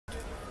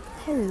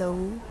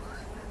Hello.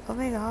 Oh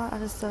my god,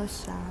 I'm so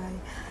shy.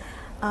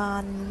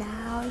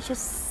 Now it's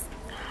just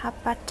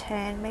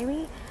 10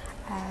 maybe,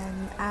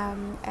 and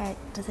I'm at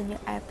the new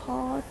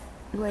airport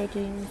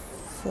waiting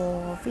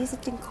for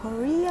visiting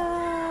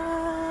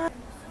Korea.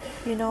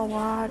 You know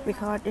what?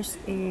 Because this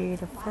is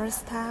the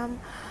first time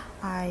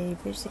I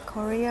visit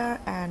Korea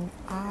and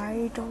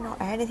I don't know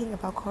anything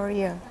about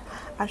Korea.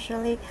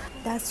 Actually,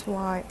 that's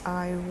why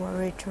I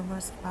worry too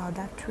much about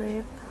that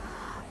trip.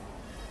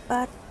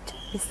 But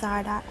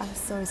beside that, I'm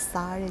so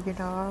excited.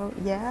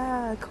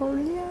 Yeah,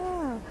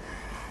 Korea.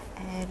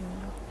 And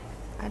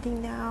I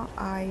think now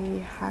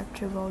I have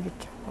to go to the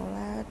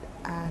toilet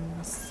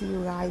and see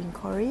you guys in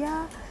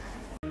Korea.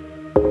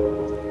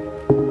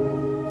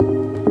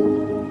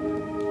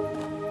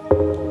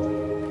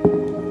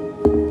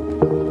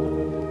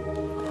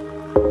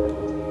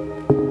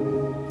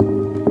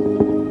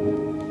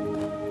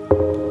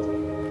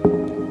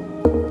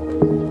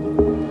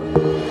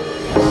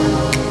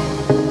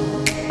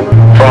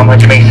 From Ho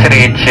Chi Minh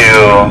City to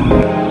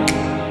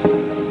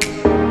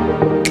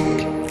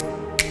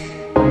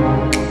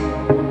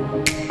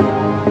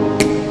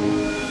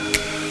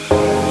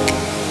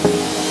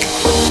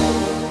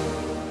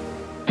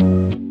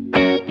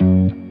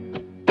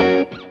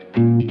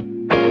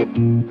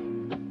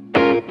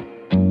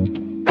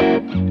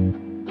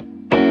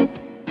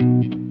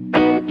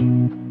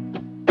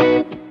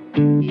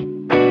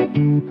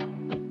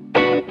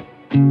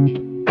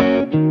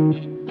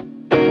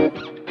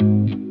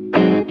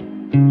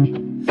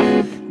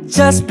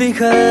just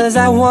because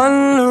I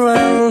wander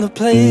around the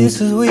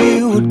places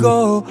we would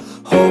go,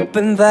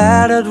 hoping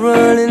that I'd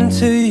run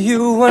into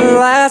you one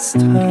last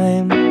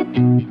time.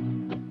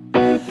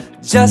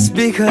 Just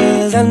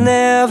because I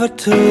never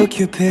took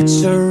your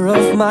picture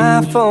of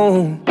my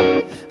phone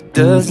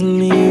doesn't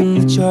mean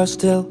that you're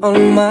still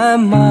on my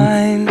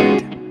mind.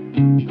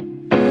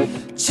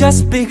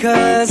 Just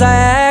because I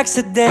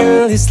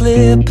accidentally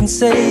slip and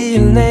say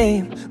your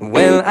name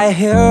when I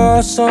hear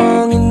a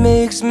song, it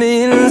makes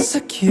me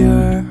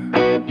insecure.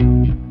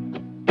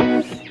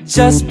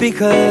 Just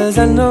because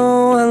I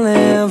know I'll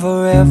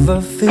never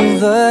ever feel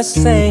the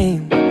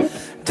same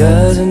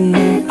doesn't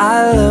mean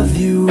I love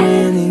you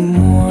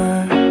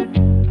anymore.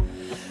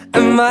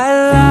 Am I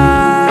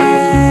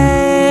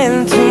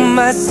lying to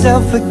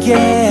myself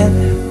again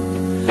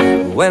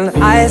when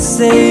I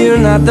say you're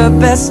not the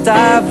best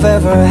I've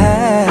ever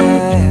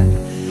had?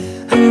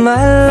 Am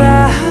I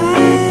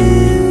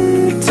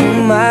lying to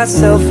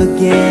myself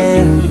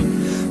again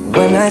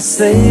when I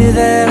say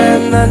that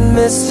I'm not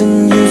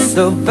missing you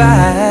so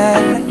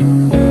bad?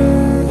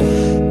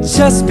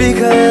 Just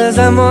because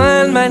I'm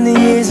on my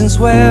knees and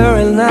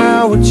swearing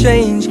I would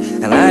change,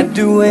 and I'd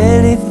do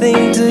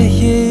anything to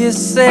hear you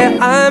say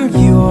I'm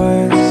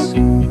yours.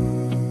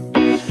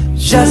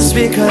 Just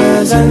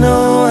because I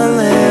know I'll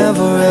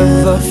never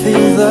ever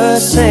feel the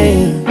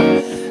same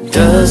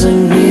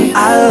doesn't mean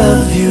I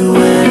love you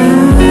anymore.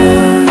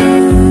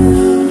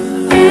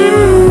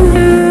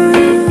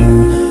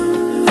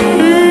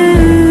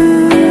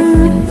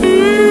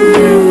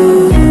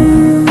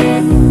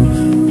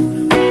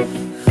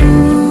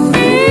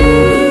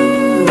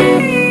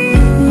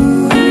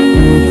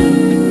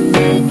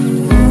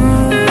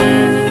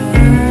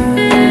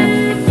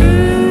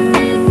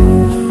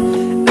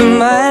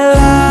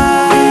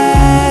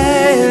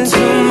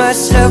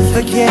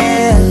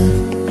 Again,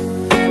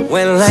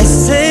 when I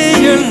say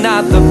you're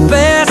not the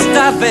best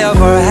I've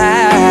ever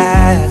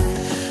had,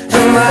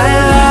 am I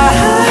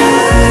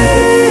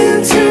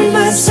lying to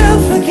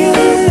myself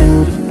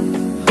again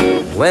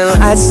when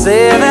I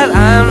say that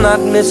I'm not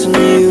missing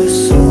you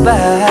so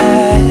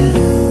bad?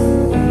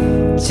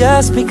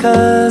 Just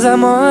because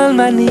I'm on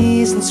my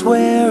knees and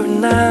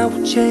swearing I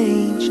will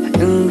change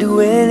and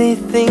do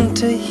anything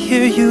to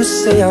hear you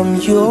say I'm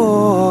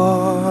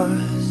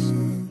yours.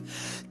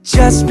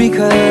 Just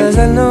because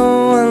I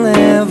know I'll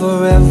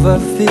never ever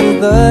feel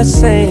the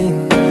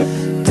same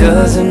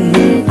doesn't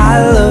mean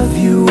I love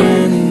you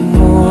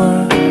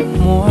anymore.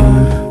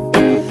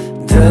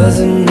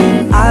 Doesn't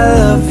mean I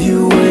love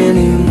you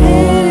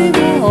anymore.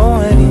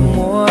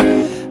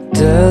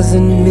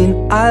 Doesn't mean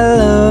I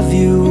love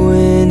you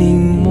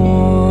anymore.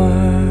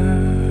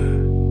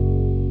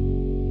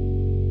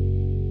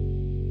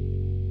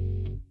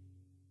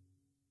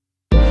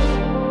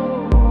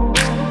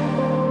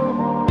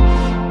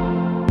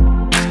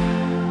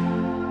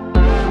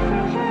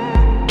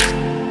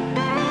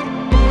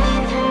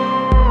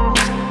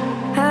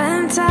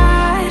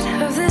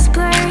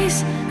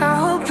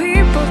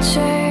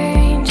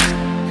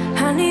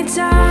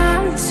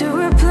 Time to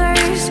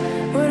replace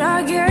what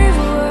I gave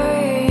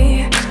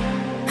away,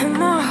 and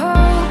my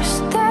hopes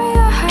they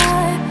are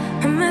high.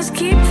 I must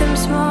keep them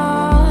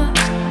small.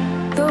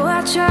 Though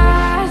I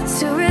tried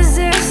to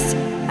resist,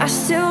 I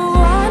still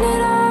want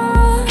it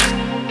all.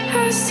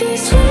 I see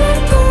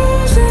swimming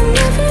pools and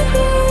living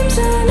rooms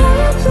and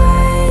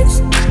airplanes.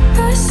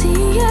 I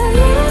see a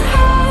little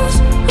house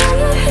on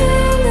the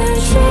hill and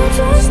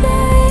children's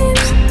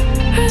names.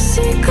 I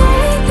see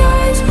golden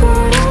nights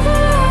poured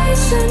over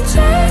ice and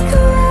take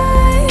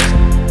away.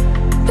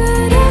 But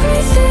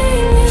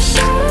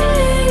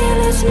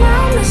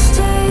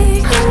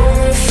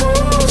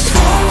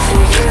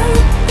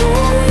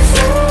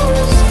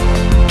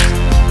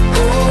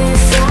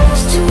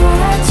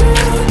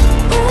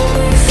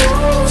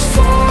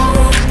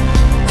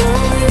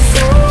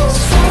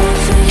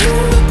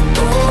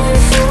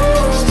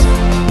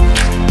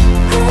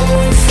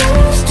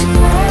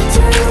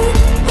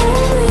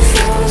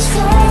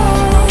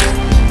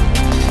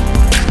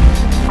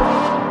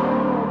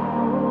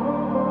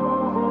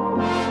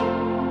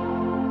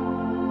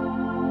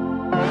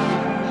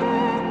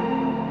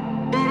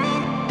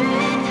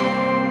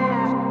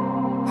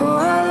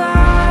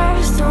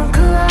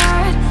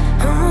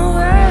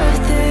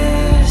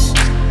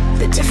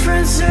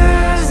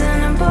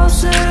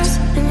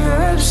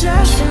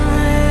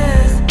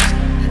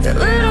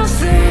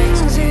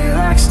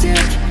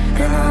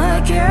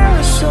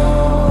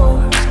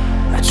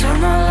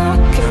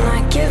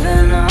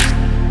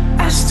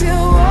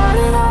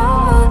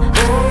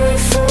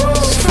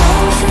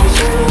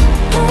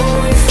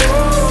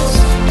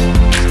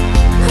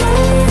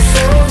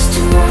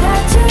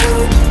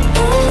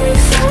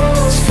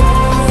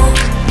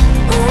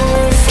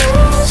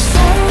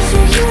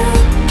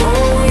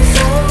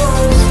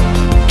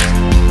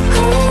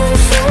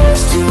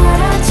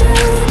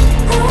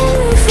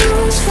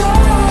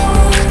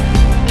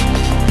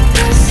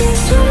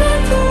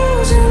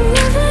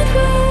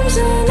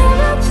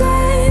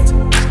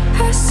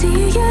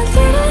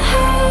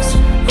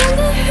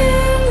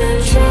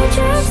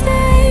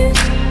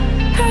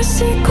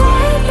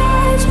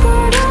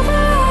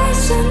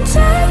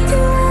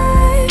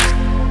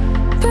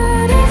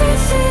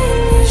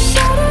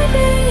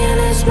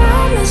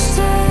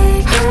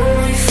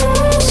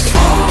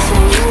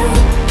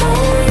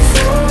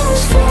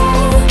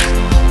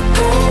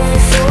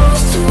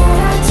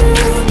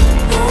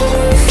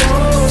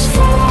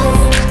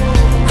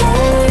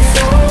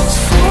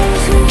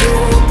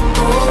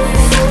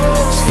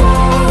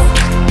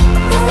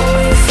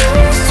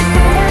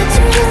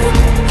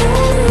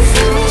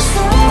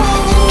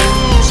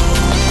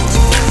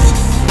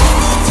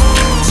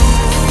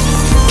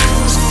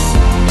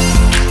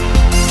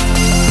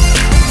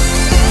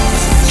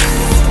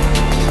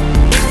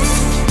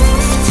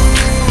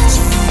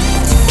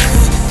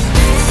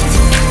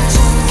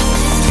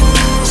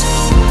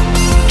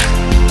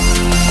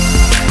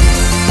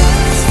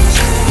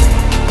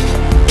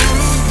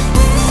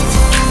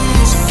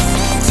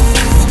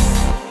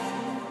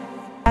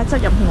sao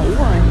Trâm ngủ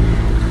rồi?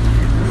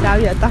 Sao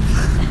giờ Tâm?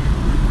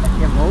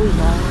 Giờ ngủ gì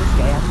sao?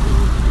 Kệ.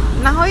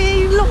 Nói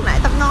lúc nãy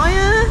Tâm nói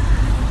á.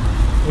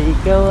 Thì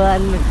kêu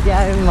anh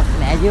chơi mặt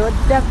nạ vô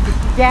đất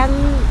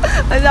trắng.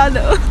 Tại sao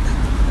nữa?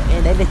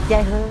 Để đẹp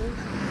trai hơn.